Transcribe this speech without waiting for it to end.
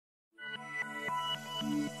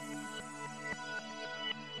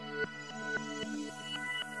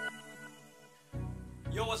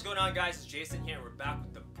what's going on, guys? It's Jason here. We're back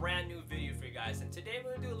with a brand new video for you guys, and today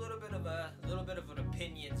we're gonna do a little bit of an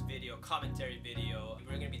opinions video, commentary video.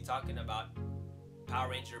 We're gonna be talking about Power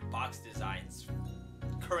Ranger box designs,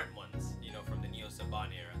 current ones, you know, from the Neo Saban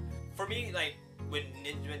era. For me, like when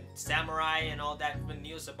Samurai and all that, when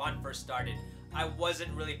Neo Saban first started, I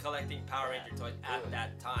wasn't really collecting Power Ranger toys at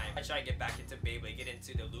that time. I tried to get back into Beyblade,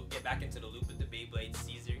 get back into the loop with the Beyblade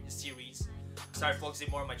series. Started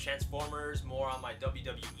focusing more on my Transformers, more on my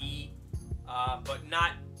WWE, but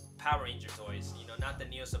not Power Ranger toys. You know, not the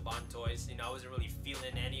Neo Saban toys. You know, I wasn't really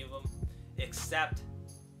feeling any of them, except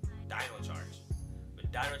Dino Charge. When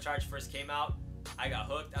Dino Charge first came out, I got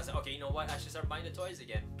hooked. I was like, okay, you know what? I should start buying the toys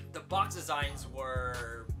again. The box designs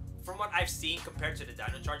were, from what I've seen compared to the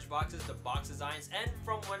Dino Charge boxes, the box designs, and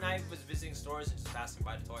from when I was visiting stores and just passing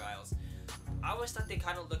by the toy aisles, I always thought they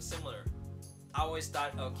kind of looked similar. I always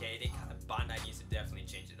thought, okay, Bandai needs to definitely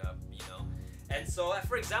change it up, you know. And so,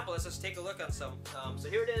 for example, let's just take a look on some. So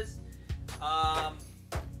here it is.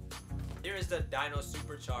 Here is the Dino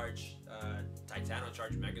Supercharge,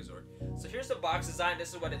 Titanocharge Megazord. So here's the box design.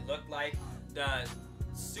 This is what it looked like. The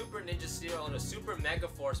Super Ninja Steel and the Super Mega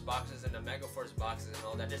Force boxes and the Mega Force boxes and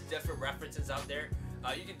all that. There's different references out there.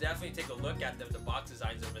 You can definitely take a look at the box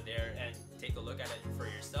designs over there and take a look at it for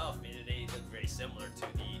yourself. I mean, they look very similar to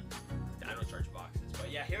the Dino Charge boxes. But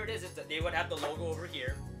yeah, here it is. They would have the logo over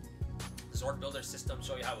here. Zord Builder System,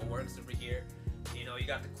 show you how it works over here. You know, you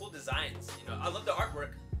got the cool designs. You know, I love the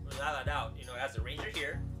artwork, without a doubt. You know, it has the Ranger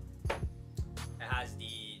here. It has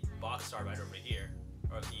the box star right over here,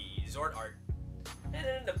 or the Zord art. And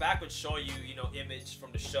then in the back would show you, you know, image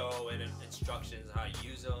from the show and instructions on how to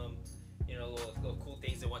use them. You know, little cool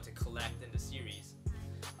things they want to collect in the series.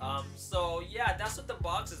 So yeah, that's what the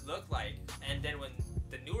boxes look like. And then when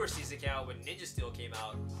the newer season came out, when Ninja Steel came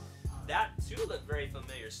out, that too looked very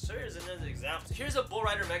familiar. So here's another example. So here's a Bull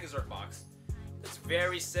Rider Megazord box. It's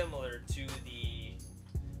very similar to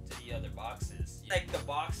the other boxes. Like the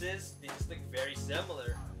boxes, they just look very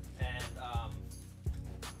similar. And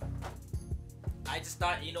I just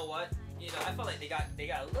thought, you know what? You know, I felt like they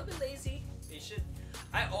got a little bit lazy. They should.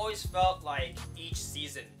 I always felt like each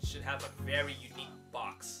season should have a very unique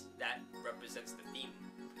box that represents the theme.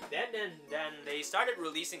 Then they started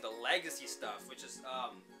releasing the legacy stuff, which is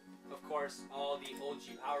of course all the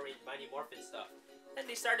OG Power Rangers Mighty Morphin stuff. And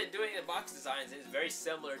they started doing the box designs, and it's very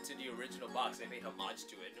similar to the original box. They made homage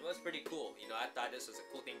to it, and it was pretty cool. You know, I thought this was a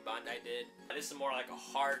cool thing Bandai did. This is more like a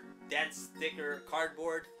hard, dense, thicker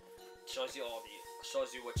cardboard. Shows you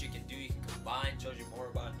what you can do. You can combine. Shows you more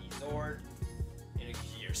about the Zord. You know,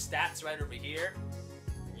 your stats right over here.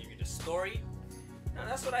 Give you the story. Now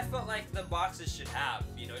that's what I felt like the boxes should have.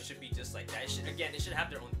 You know, it should be just like that. It should have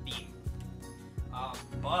their own theme.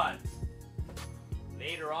 But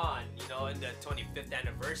later on, you know, in the 25th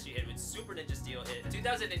anniversary hit, when Super Ninja Steel hit,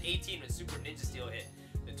 2018 when Super Ninja Steel hit,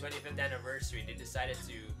 the 25th anniversary,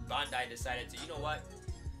 Bandai decided to, you know what?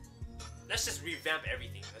 Let's just revamp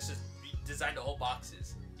everything. Let's just redesign the whole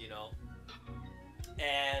boxes, you know.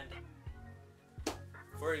 And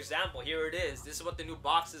for example, here it is. This is what the new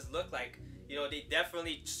boxes look like. You know, they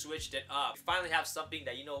definitely switched it up. You finally have something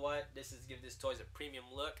that, you know what, give this toys a premium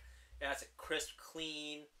look. It has a crisp,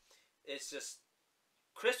 clean. It's just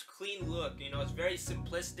crisp, clean look. You know, it's very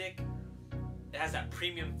simplistic. It has that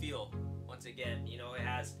premium feel. Once again, you know, it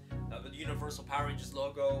has the Universal Power Rangers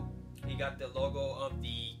logo. You got the logo of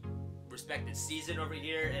the respected season over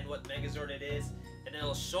here and what Megazord it is, and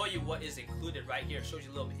it'll show you what is included right here. It shows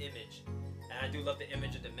you a little image. And I do love the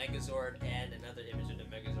image of the Megazord and another image of the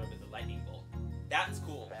Megazord with the lightning bolt. That's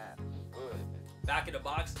cool. Back in the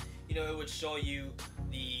box, you know, it would show you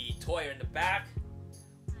the toy in the back,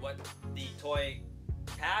 what the toy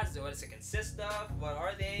has, what does it consist of, what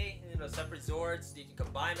are they, you know, separate Zords, you can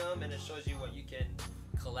combine them, and it shows you what you can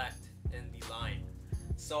collect in the line.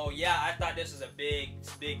 So yeah, I thought this was a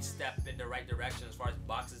big step in the right direction as far as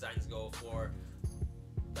box designs go for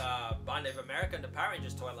Bandai of America and the Power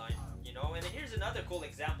Rangers toy line. You know, and here's another cool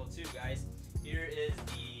example too, guys. Here is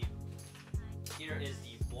the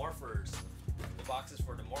morphers. The boxes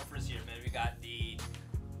for the morphers here, man. We got the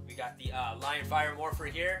Lion Fire morpher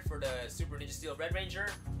here for the Super Ninja Steel Red Ranger,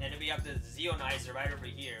 and then we have the Zeonizer right over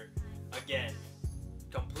here. Again,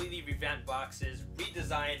 completely revamped boxes,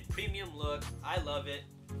 redesigned, premium look. I love it.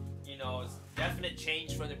 You know, it's definite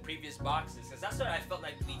change from the previous boxes, because that's what I felt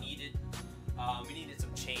like we needed. We needed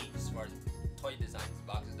some change as far as toy designs,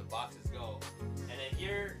 the boxes go. And then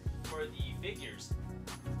here for the figures,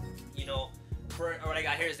 you know, for what I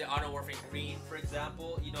got here is the Auto Morphing Green, for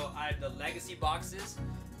example. You know, I have the legacy boxes.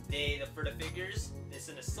 For the figures, it's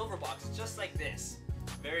in a silver box, just like this.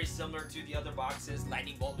 very similar to the other boxes.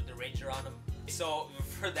 Lightning bolt with the Ranger on them. So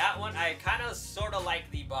for that one, I kind of sort of like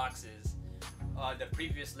the boxes, the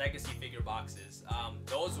previous Legacy figure boxes.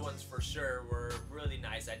 Those ones for sure were really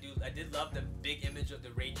nice. I did love the big image of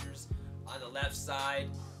the Rangers on the left side,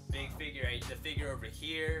 big figure, the figure over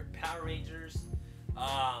here, Power Rangers.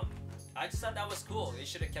 I just thought that was cool. They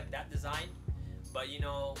should have kept that design. But you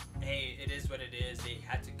know, hey, it is what it is. They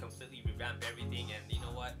had to completely revamp everything, and you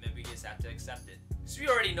know what? Maybe we just have to accept it. So we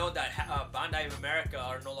already know that Bandai of America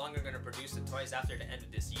are no longer going to produce the toys after the end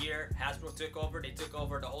of this year. Hasbro took over. They took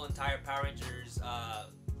over the whole entire Power Rangers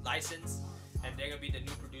license, and they're going to be the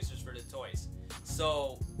new producers for the toys.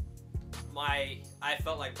 So I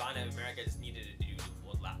felt like Bandai of America just needed to do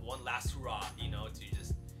one last hurrah, you know, to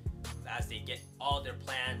just as they get all their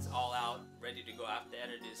plans all out, ready to go after the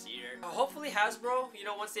end of this year. Hopefully Hasbro, you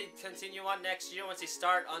know, once they continue on next year, once they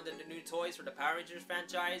start on the new toys for the Power Rangers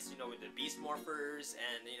franchise, you know, with the Beast Morphers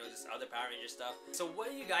and, you know, just other Power Ranger stuff. So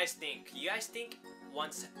what do you guys think? You guys think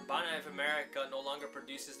once Bandai of America no longer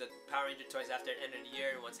produces the Power Ranger toys after the end of the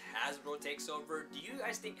year, and once Hasbro takes over, do you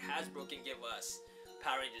guys think Hasbro can give us,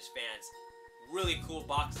 Power Rangers fans, really cool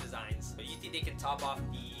box designs? But you think they can top off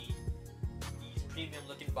these premium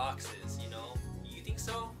looking boxes, you know? You think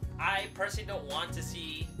so? I personally don't want to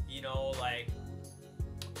see, you know, like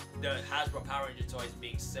the Hasbro Power Ranger toys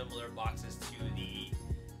being similar boxes to the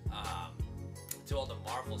to all the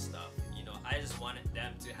Marvel stuff. You know, I just wanted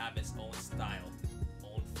them to have its own style,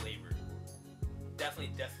 own flavor.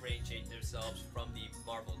 Definitely differentiate themselves from the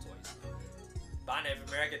Marvel toys. Bandai of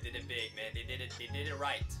America did it big, man. They did it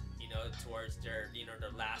right, you know, towards their, you know,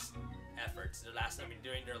 their last efforts,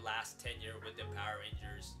 during their last tenure with the Power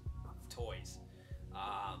Rangers toys.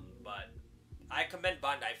 But I commend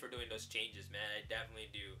Bandai for doing those changes, man. I definitely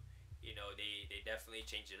do. You know, they definitely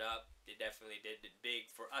changed it up. They definitely did it big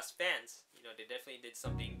for us fans. You know, they definitely did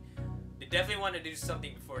something. They definitely want to do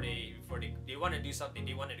something before they want to do something.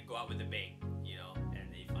 They wanted to go out with a bang, you know, and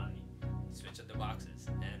they finally switched up the boxes.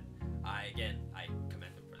 And I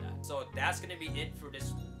commend them for that. So that's gonna be it for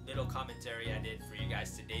this little commentary I did for you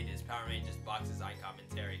guys today. This Power Rangers box design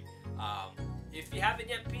commentary. If you haven't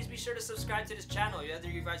yet, please be sure to subscribe to this channel. Whether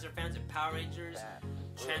you guys are fans of Power Rangers,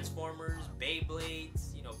 Transformers,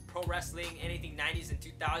 Beyblades, you know, pro wrestling, anything 90s and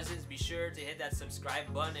 2000s, be sure to hit that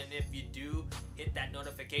subscribe button. And if you do, hit that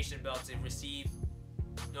notification bell to receive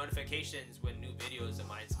notifications when new videos of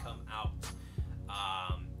mine come out.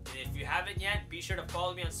 And if you haven't yet, be sure to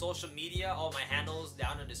follow me on social media. All my handles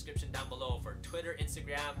down in the description down below for Twitter,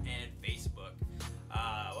 Instagram, and Facebook.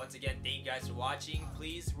 Once again, thank you guys for watching.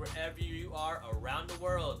 Please, wherever you are around the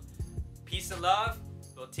world, peace and love.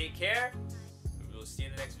 We'll take care. We'll see you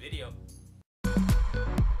in the next video.